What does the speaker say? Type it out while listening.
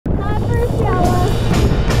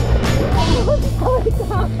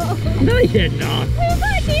Yeah, nah.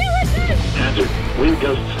 Hazard. Wind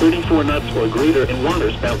gusts 34 knots or greater in water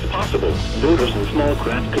spouts possible. Boaters and small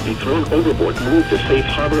craft could be thrown overboard, moved to safe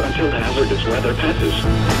harbor until hazardous weather passes.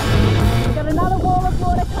 We've got another wall of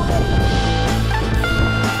water coming.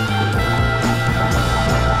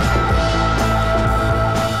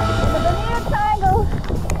 In the Bermuda Triangle,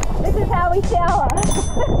 this is how we shower.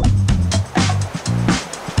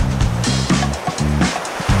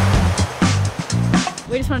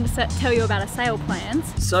 We just wanted to tell you about our sail plans.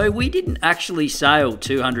 So we didn't actually sail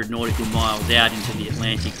 200 nautical miles out into the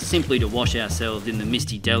Atlantic simply to wash ourselves in the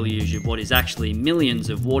misty deluge of what is actually millions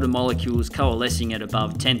of water molecules coalescing at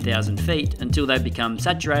above 10,000 feet until they become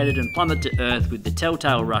saturated and plummet to Earth with the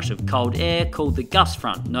telltale rush of cold air called the gust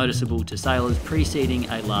front, noticeable to sailors preceding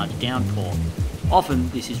a large downpour. Often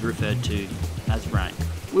this is referred to as rain.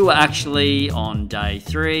 We were actually on day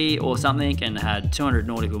 3 or something and had 200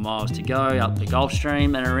 nautical miles to go up the Gulf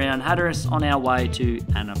Stream and around Hatteras on our way to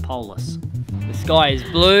Annapolis. The sky is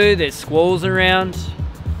blue, there's squalls around.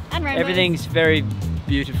 And rainbows. Everything's very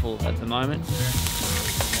beautiful at the moment.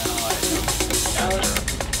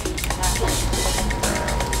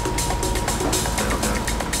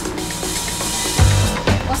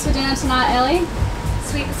 What's for dinner tonight, Ellie?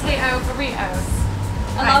 Sweet potato burritos.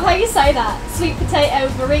 I love how you say that. Sweet potato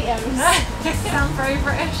burritos. Sounds very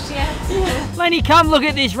British, yes. Yeah. Lenny, come look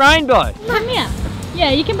at this rainbow. Come here.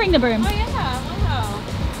 Yeah, you can bring the broom. Oh yeah, wow.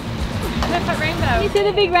 Perfect rainbow. You see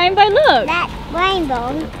the big rainbow? Look. That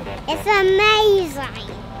rainbow is amazing.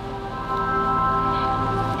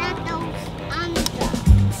 That goes under.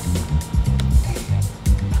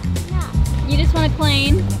 No, You just want to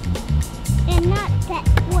clean. they're not that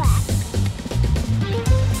wet.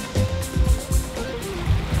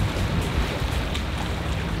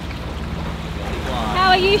 How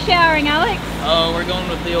are you showering, Alex? Oh, we're going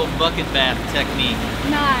with the old bucket bath technique.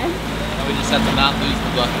 Nice. And we just have to not lose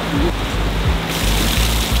the bucket.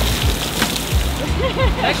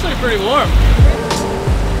 Actually pretty warm.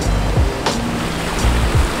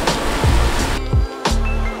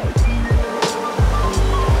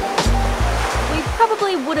 We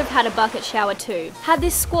probably would have had a bucket shower too, had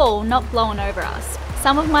this squall not blown over us.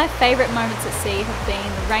 Some of my favourite moments at sea have been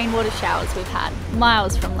the rainwater showers we've had,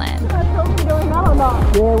 miles from land.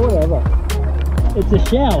 Yeah, whatever. It's a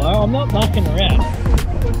shower, I'm not mucking around.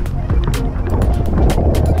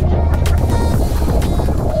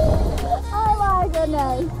 Oh my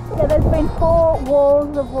goodness. Yeah, there's been 4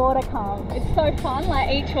 walls of water come. It's so fun, like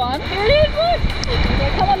each one. Here it is, look! Okay,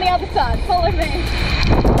 come on the other side, follow me.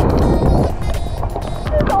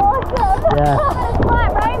 This is awesome! Yeah. It's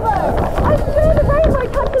like rainbow! I swear the rainbow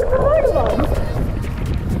touches the motorbike!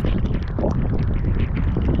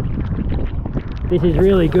 This is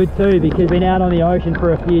really good too because we've been out on the ocean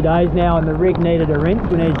for a few days now and the rig needed a rinse.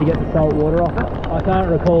 We needed to get the salt water off it. I can't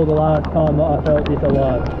recall the last time that I felt this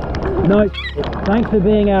alive. No, thanks for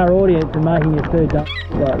being our audience and making us do dumb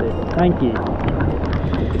like this. Thank you.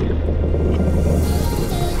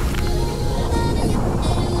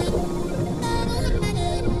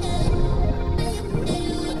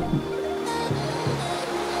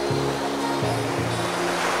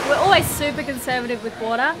 We're always super conservative with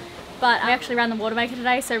water, but I actually ran the water maker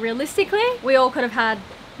today, so realistically, we all could have had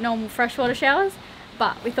normal freshwater showers,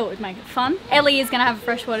 but we thought we'd make it fun. Ellie is gonna have a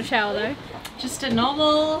freshwater shower though. Just a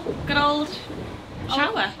normal, good old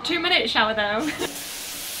shower. 2-minute shower though.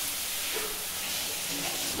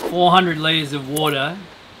 400 litres of water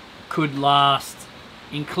could last,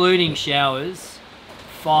 including showers,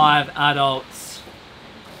 5 adults,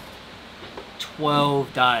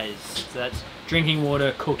 12 days. So that's drinking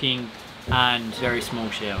water, cooking, and very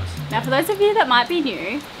small showers. Now for those of you that might be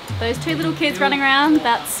new, those 2 little kids running around,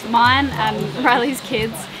 that's mine and Riley's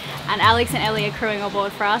kids, and Alex and Ellie are crewing on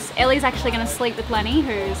board for us. Ellie's actually going to sleep with Lenny,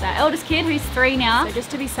 who's our eldest kid, who's 3 now. So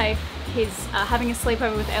just to be safe, he's having a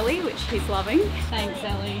sleepover with Ellie, which he's loving. Thanks,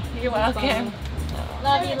 Ellie. You're welcome.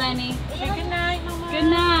 Love you, Lenny. Good night, Mama. Good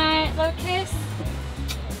night. Slow kiss.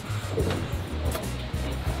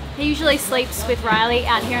 He usually sleeps with Riley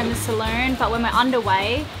out here in the saloon, but when we're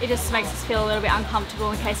underway, it just makes us feel a little bit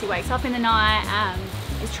uncomfortable in case he wakes up in the night and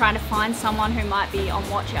is trying to find someone who might be on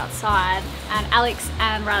watch outside. And Alex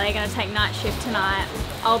and Riley are going to take night shift tonight.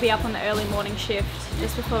 I'll be up on the early morning shift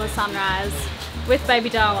just before the sunrise with baby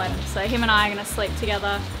Darwin. So him and I are going to sleep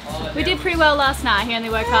together. We did pretty well last night. He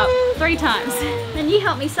only woke up 3 times. And you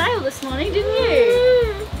helped me sail this morning, didn't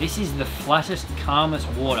you? This is the flattest, calmest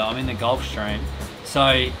water. I'm in the Gulf Stream.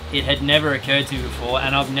 So it had never occurred to me before,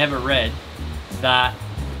 and I've never read that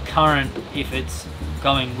current, if it's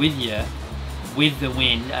going with you, with the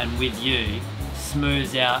wind and with you,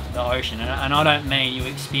 smooths out the ocean. And I don't mean you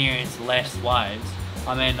experience less waves.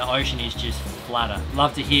 I mean the ocean is just flatter.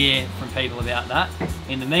 Love to hear from people about that.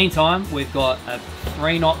 In the meantime, we've got a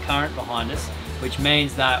 3-knot current behind us, which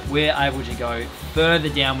means that we're able to go further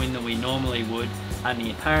downwind than we normally would, and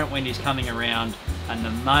the apparent wind is coming around and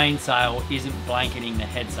the main sail isn't blanketing the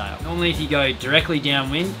head sail. Normally if you go directly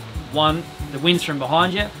downwind, the wind's from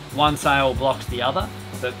behind you, one sail blocks the other,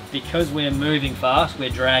 but because we're moving fast, we're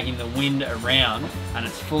dragging the wind around and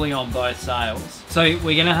it's fully on both sails. So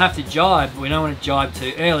we're gonna have to jibe, but we don't want to jibe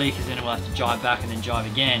too early because then we'll have to jibe back and then jibe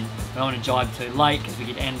again. We don't want to jibe too late because we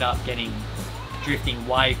could end up drifting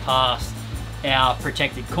way past our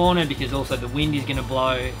protected corner, because also the wind is gonna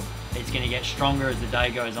blow, it's gonna get stronger as the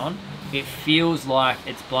day goes on. It feels like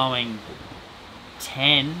it's blowing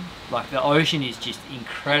 10, like the ocean is just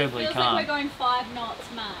incredibly calm. It feels like we're going 5 knots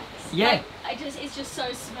max. Yeah. Like, it's just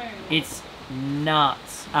so smooth. It's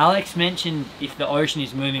nuts. Alex mentioned if the ocean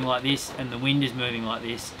is moving like this and the wind is moving like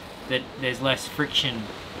this, that there's less friction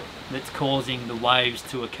that's causing the waves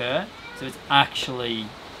to occur. So it's actually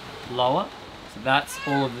lower. So that's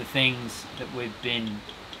all of the things that we've been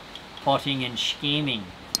plotting and scheming.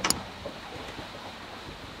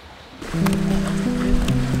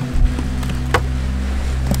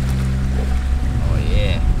 Oh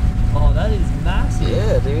yeah. Oh, that is massive.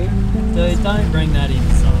 Yeah, dude. Dude, don't bring that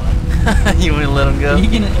inside. You want to let him go? Are you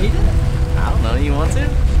gonna eat it? I don't know. You want to?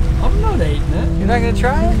 I'm not eating it. You're not gonna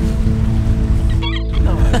try it?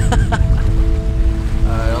 No.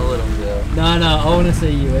 Alright, I'll let him go. No, I want to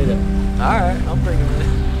see you eat it. Alright, I'll bring him in.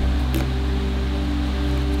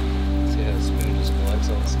 See how the spoon just collects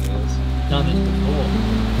all the scales? Done this before.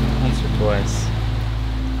 Once or twice.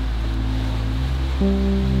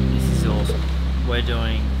 This is awesome. We're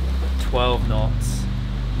doing 12 knots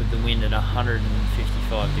with the wind at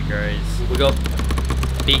 155 degrees. We've got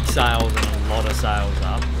big sails and a lot of sails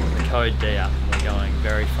up, the code D up, and we're going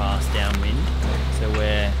very fast downwind. So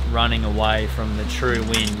we're running away from the true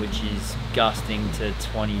wind, which is gusting to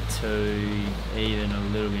 22, even a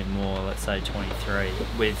little bit more, let's say 23,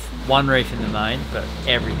 with one reef in the main, but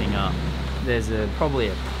everything up. There's probably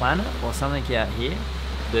a planet or something out here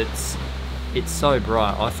it's so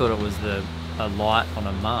bright. I thought it was a light on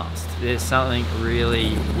a mast. There's something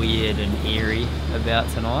really weird and eerie about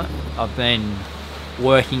tonight. I've been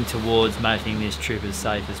working towards making this trip as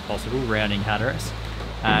safe as possible, rounding Hatteras,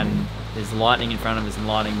 and there's lightning in front of us and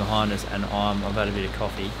lightning behind us, and I've had a bit of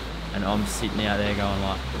coffee and I'm sitting out there going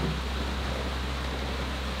like...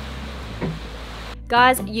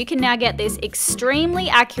 Guys, you can now get this extremely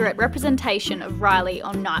accurate representation of Riley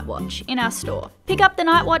on Nightwatch in our store. Pick up the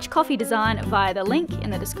Nightwatch coffee design via the link in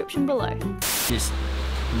the description below. Just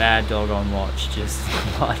mad dog on watch, just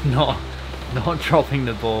like not dropping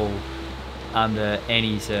the ball under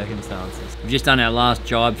any circumstances. We've just done our last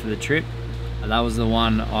jibe for the trip. That was the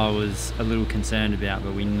one I was a little concerned about,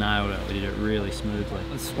 but we nailed it. We did it really smoothly.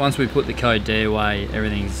 Once we put the code D away,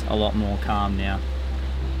 everything's a lot more calm now.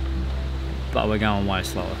 But we're going way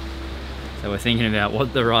slower. So we're thinking about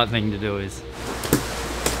what the right thing to do is.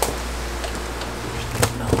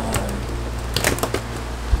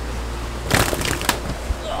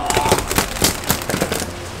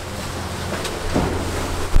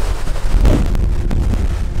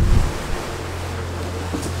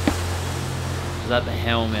 I was at the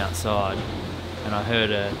helm outside and I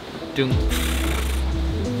heard a dunk,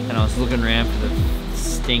 and I was looking around for the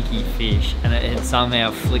stinky fish, and it had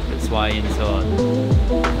somehow flicked its way inside.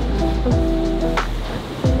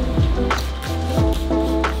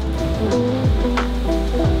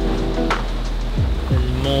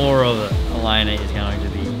 There's more of it. Elena is going to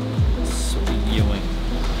be spewing.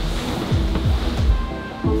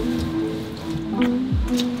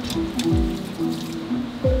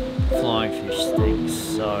 Flying fish stinks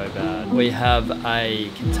so bad. We have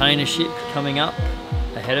a container ship coming up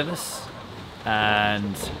ahead of us,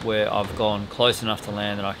 and where I've gone close enough to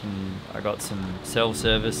land that I got some cell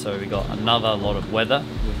service, so we got another lot of weather.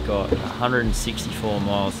 We've got 164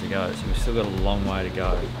 miles to go, so we've still got a long way to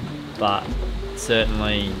go, but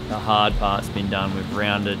certainly the hard part's been done. We've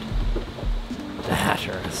rounded the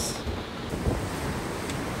Hatteras.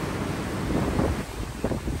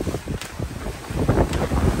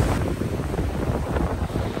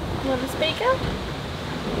 You want a speaker?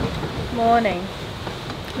 Morning.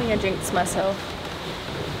 I think I jinxed myself.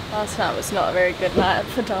 Last night was not a very good night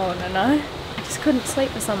for Darwin and I just couldn't sleep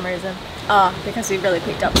for some reason. Because we really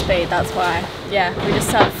picked up speed, that's why. Yeah, we just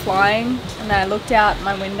started flying, and then I looked out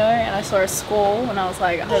my window and I saw a squall, and I was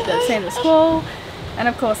like, I hope they've seen the squall. And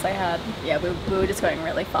of course they had. Yeah, we were just going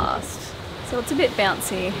really fast. So it's a bit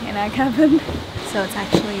bouncy in our cabin. So it's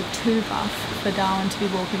actually too rough for Darwin to be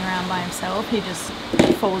walking around by himself. He just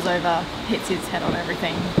falls over, hits his head on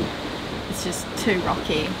everything. It's just too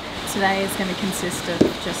rocky. Today is going to consist of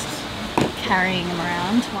just carrying him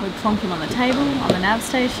around. We plonk him on the table, on the nav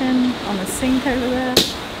station, on the sink over there.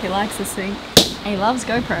 He likes the sink. He loves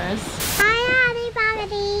GoPros. Hi,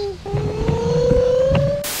 everybody.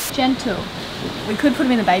 Gentle. We could put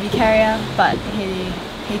him in the baby carrier, but he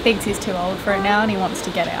thinks he's too old for it now and he wants to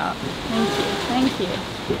get out. Thank you.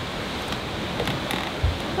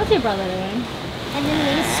 What's your brother doing? And it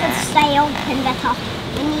needs to stay open because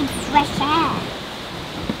we need fresh air.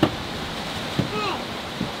 Hey.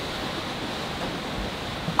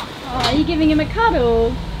 Oh, are you giving him a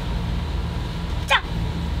cuddle?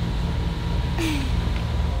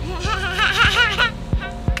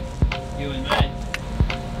 You and me.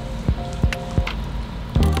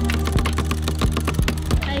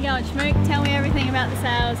 How you going, Schmook? Tell me everything about the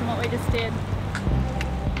sails and what we just did.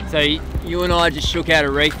 So you and I just shook out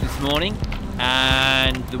a reef this morning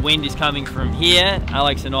and the wind is coming from here.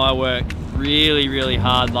 Alex and I worked really, really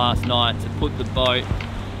hard last night to put the boat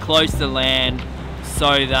close to land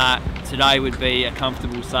so that today would be a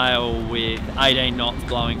comfortable sail with 18 knots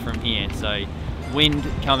blowing from here. So wind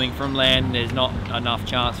coming from land, there's not enough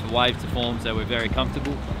chance for waves to form, so we're very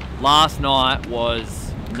comfortable. Last night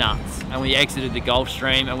was nuts and we exited the Gulf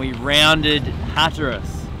Stream and we rounded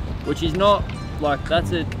Hatteras, which is not like,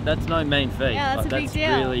 that's no mean feat. Yeah, that's like, a big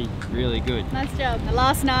deal. Really, really good. Nice job.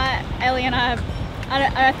 Last night, Ellie and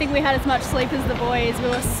I think we had as much sleep as the boys. We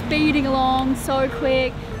were speeding along so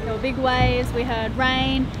quick. There were big waves, we heard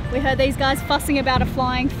rain, we heard these guys fussing about a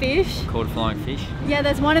flying fish. Caught a flying fish. Yeah,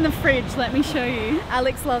 there's one in the fridge, let me show you.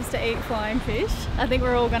 Alex loves to eat flying fish. I think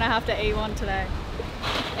we're all gonna have to eat one today.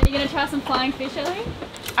 Are you gonna try some flying fish, Ellie?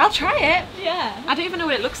 I'll try it. Yeah. I don't even know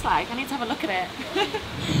what it looks like. I need to have a look at it.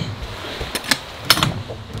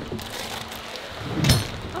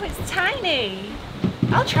 Oh, it's tiny.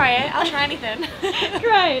 I'll try it. I'll try anything.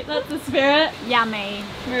 Great, that's the spirit. Yummy.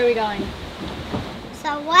 Where are we going?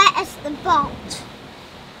 So where is the boat?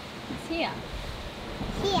 It's here.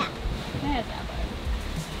 Here. There's our boat.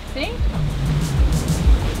 See?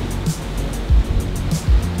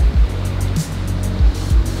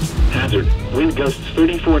 Hazard. Wind gusts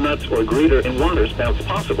 34 knots or greater in water spouts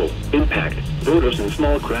possible. Impact. Boaters and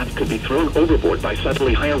small craft could be thrown overboard by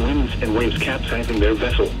suddenly higher winds and waves capsizing their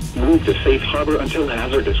vessel. Move to safe harbor until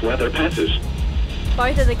hazardous weather passes.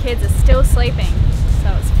 Both of the kids are still sleeping,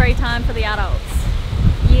 so it's free time for the adults.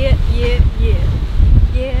 Yeah, yeah, yeah.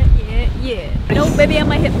 Yeah, yeah, yeah. No baby on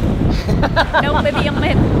my hip. No baby on my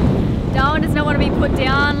hip. Darwin does not want to be put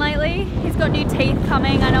down lately. He's got new teeth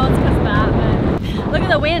coming. I know it's because of that, but look at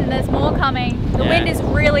the wind. There's more coming. The wind is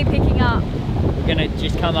really picking up. We're gonna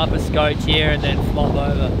just come up a scotch here and then flop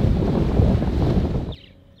over.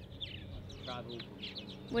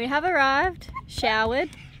 We have arrived, showered,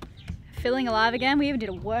 feeling alive again. We even did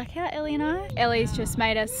a workout, Ellie and I. Ellie's just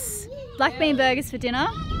made us black bean burgers for dinner,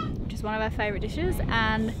 which is one of our favourite dishes,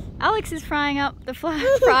 and Alex is frying up the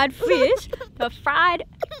fried fish, the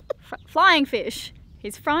flying fish.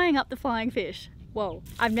 He's frying up the flying fish. Whoa.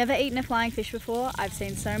 I've never eaten a flying fish before. I've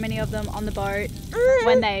seen so many of them on the boat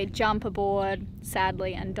when they jump aboard,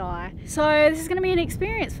 sadly, and die. So this is going to be an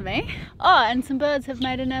experience for me. Oh, and some birds have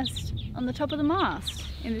made a nest on the top of the mast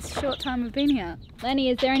in this short time we've been here. Lenny,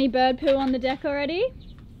 is there any bird poo on the deck already?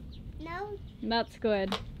 No. That's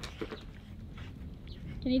good.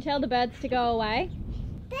 Can you tell the birds to go away?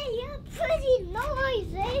 They are pretty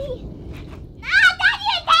noisy.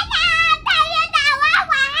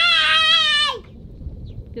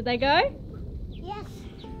 Did they go? Yes.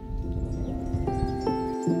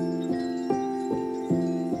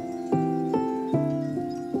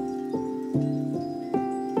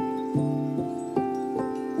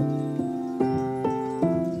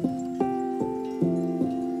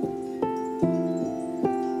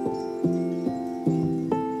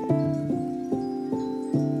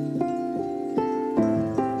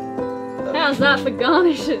 How's that for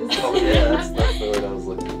garnishes? Oh yeah, that's the word I was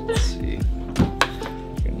looking for. Let's see. You're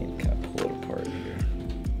gonna need to kind of pull it apart here.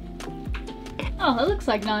 Oh, that looks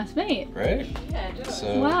like nice meat. Right? Yeah, it does.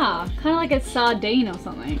 So, Wow, kind of like a sardine or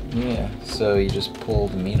something. yeah, so you just pull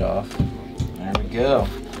the meat off. There we go.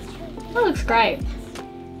 That looks great. Is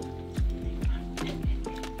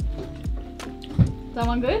that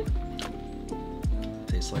one good?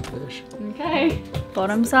 Tastes like fish. Okay.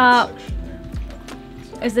 Bottoms up.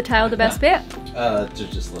 Is the tail the best bit?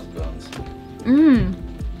 Just lip bones. Mmm.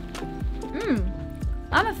 Mmm.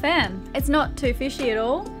 I'm a fan. It's not too fishy at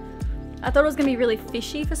all. I thought it was going to be really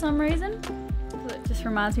fishy for some reason. It just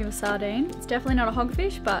reminds me of a sardine. It's definitely not a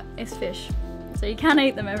hogfish, but it's fish. So you can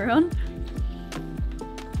eat them, everyone.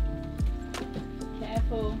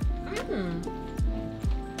 Careful.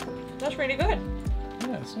 That's really good.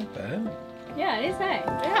 Yeah, it's not bad. Yeah, it is, hey?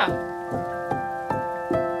 Yeah.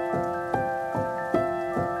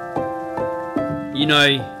 You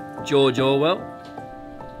know George Orwell?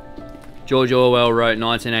 George Orwell wrote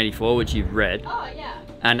 1984, which you've read. Oh, yeah.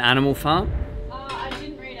 An Animal Farm. I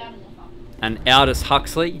didn't read Animal Farm. And Aldous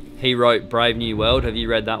Huxley, he wrote Brave New World. Have you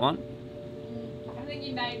read that one? I think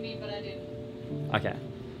you made me, but I didn't. Okay.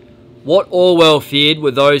 What Orwell feared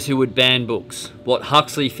were those who would ban books. What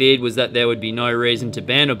Huxley feared was that there would be no reason to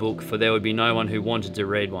ban a book, for there would be no one who wanted to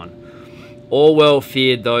read one. Orwell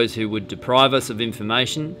feared those who would deprive us of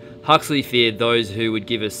information. Huxley feared those who would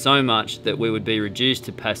give us so much that we would be reduced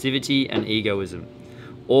to passivity and egoism.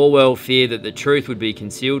 Orwell feared that the truth would be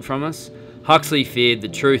concealed from us. Huxley feared the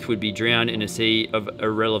truth would be drowned in a sea of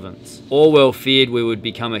irrelevance. Orwell feared we would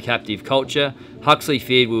become a captive culture. Huxley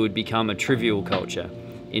feared we would become a trivial culture.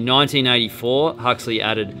 In 1984, Huxley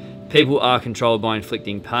added, "People are controlled by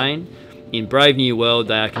inflicting pain. In Brave New World,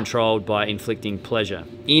 they are controlled by inflicting pleasure."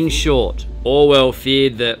 In short, Orwell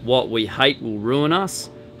feared that what we hate will ruin us.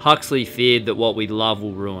 Huxley feared that what we love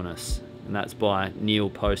will ruin us. And that's by Neil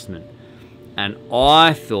Postman. And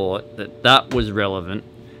I thought that that was relevant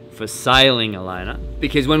for sailing, Elena,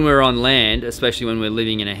 because when we're on land, especially when we're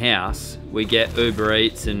living in a house, we get Uber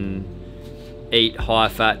Eats and eat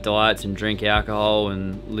high-fat diets and drink alcohol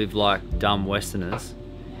and live like dumb Westerners.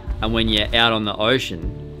 And when you're out on the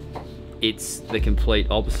ocean, it's the complete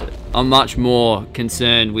opposite. I'm much more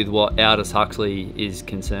concerned with what Aldous Huxley is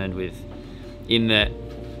concerned with, in that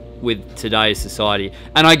with today's society.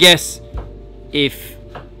 And I guess if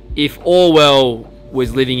Orwell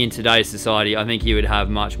was living in today's society, I think he would have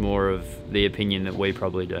much more of the opinion that we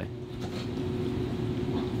probably do.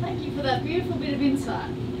 Thank you for that beautiful bit of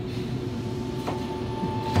insight.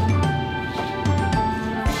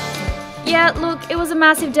 Yeah, look, it was a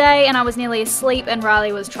massive day and I was nearly asleep and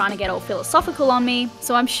Riley was trying to get all philosophical on me,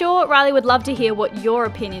 so I'm sure Riley would love to hear what your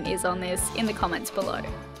opinion is on this in the comments below.